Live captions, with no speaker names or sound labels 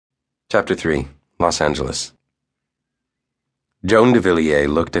Chapter 3, Los Angeles. Joan de Villiers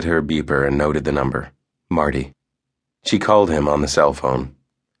looked at her beeper and noted the number. Marty. She called him on the cell phone.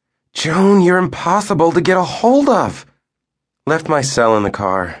 Joan, you're impossible to get a hold of. Left my cell in the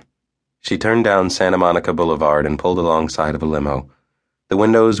car. She turned down Santa Monica Boulevard and pulled alongside of a limo. The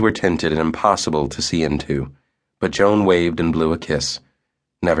windows were tinted and impossible to see into, but Joan waved and blew a kiss.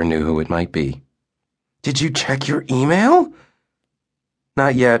 Never knew who it might be. Did you check your email?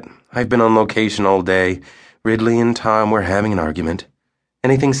 Not yet. I've been on location all day. Ridley and Tom were having an argument.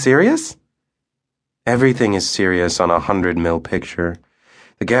 Anything serious? Everything is serious on a 100 mm picture.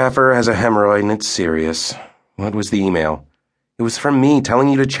 The gaffer has a hemorrhoid and it's serious. What was the email? It was from me telling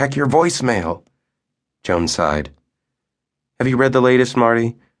you to check your voicemail. Joan sighed. Have you read the latest,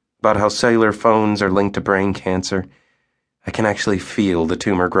 Marty? About how cellular phones are linked to brain cancer? I can actually feel the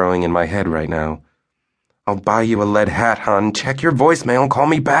tumor growing in my head right now. I'll buy you a lead hat, hon. Check your voicemail and call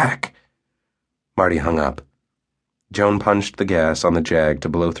me back. Marty hung up. Joan punched the gas on the Jag to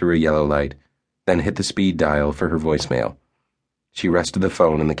blow through a yellow light, then hit the speed dial for her voicemail. She rested the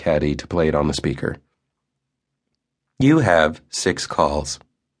phone in the caddy to play it on the speaker. You have 6 calls.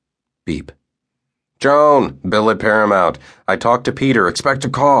 Beep. Joan, Bill at Paramount. I talked to Peter. Expect a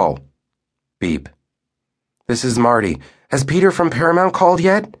call. Beep. This is Marty. Has Peter from Paramount called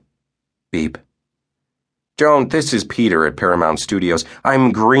yet? Beep. Joan, this is Peter at Paramount Studios.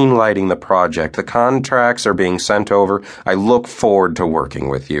 I'm greenlighting the project. The contracts are being sent over. I look forward to working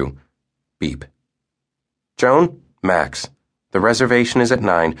with you. Beep. Joan, Max. The reservation is at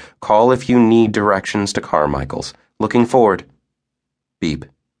 9. Call if you need directions to Carmichael's. Looking forward. Beep.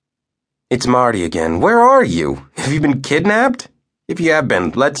 It's Marty again. Where are you? Have you been kidnapped? If you have been,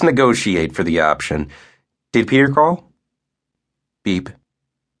 let's negotiate for the option. Did Peter call? Beep.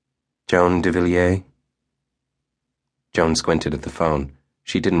 Joan de Villiers. Joan squinted at the phone.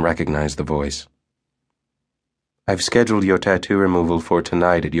 She didn't recognize the voice. I've scheduled your tattoo removal for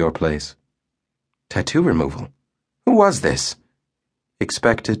tonight at your place. Tattoo removal? Who was this?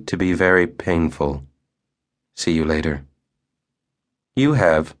 Expect it to be very painful. See you later. You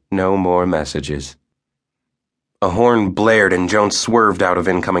have no more messages. A horn blared and Joan swerved out of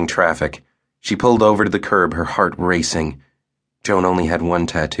incoming traffic. She pulled over to the curb, her heart racing. Joan only had one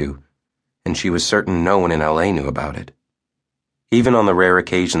tattoo, and she was certain no one in L.A. knew about it. Even on the rare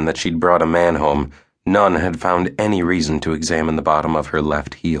occasion that she'd brought a man home, none had found any reason to examine the bottom of her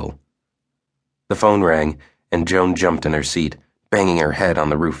left heel. The phone rang, and Joan jumped in her seat, banging her head on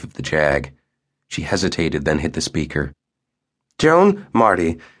the roof of the Jag. She hesitated, then hit the speaker. Joan,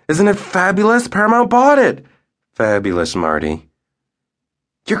 Marty, isn't it fabulous? Paramount bought it. Fabulous, Marty.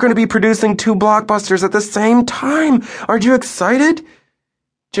 You're going to be producing 2 blockbusters at the same time. Aren't you excited?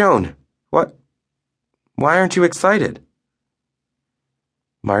 Joan, what? Why aren't you excited?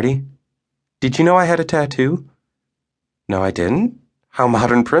 Marty, did you know I had a tattoo? No, I didn't. How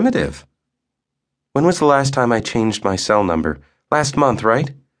modern primitive. When was the last time I changed my cell number? Last month,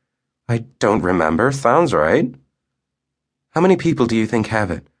 right? I don't remember. Sounds right. How many people do you think have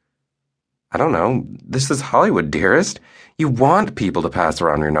it? I don't know. This is Hollywood, dearest. You want people to pass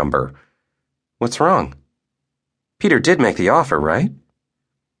around your number. What's wrong? Peter did make the offer, right?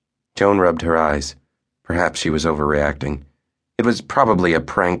 Joan rubbed her eyes. Perhaps she was overreacting. It was probably a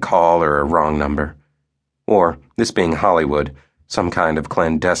prank call or a wrong number. Or, this being Hollywood, some kind of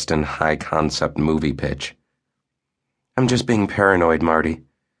clandestine high-concept movie pitch. I'm just being paranoid, Marty.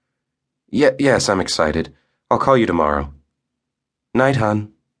 Yes, I'm excited. I'll call you tomorrow. Night,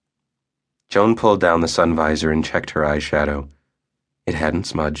 hon. Joan pulled down the sun visor and checked her eyeshadow. It hadn't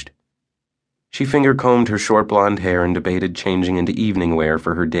smudged. She finger-combed her short blonde hair and debated changing into evening wear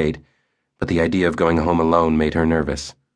for her date, but the idea of going home alone made her nervous.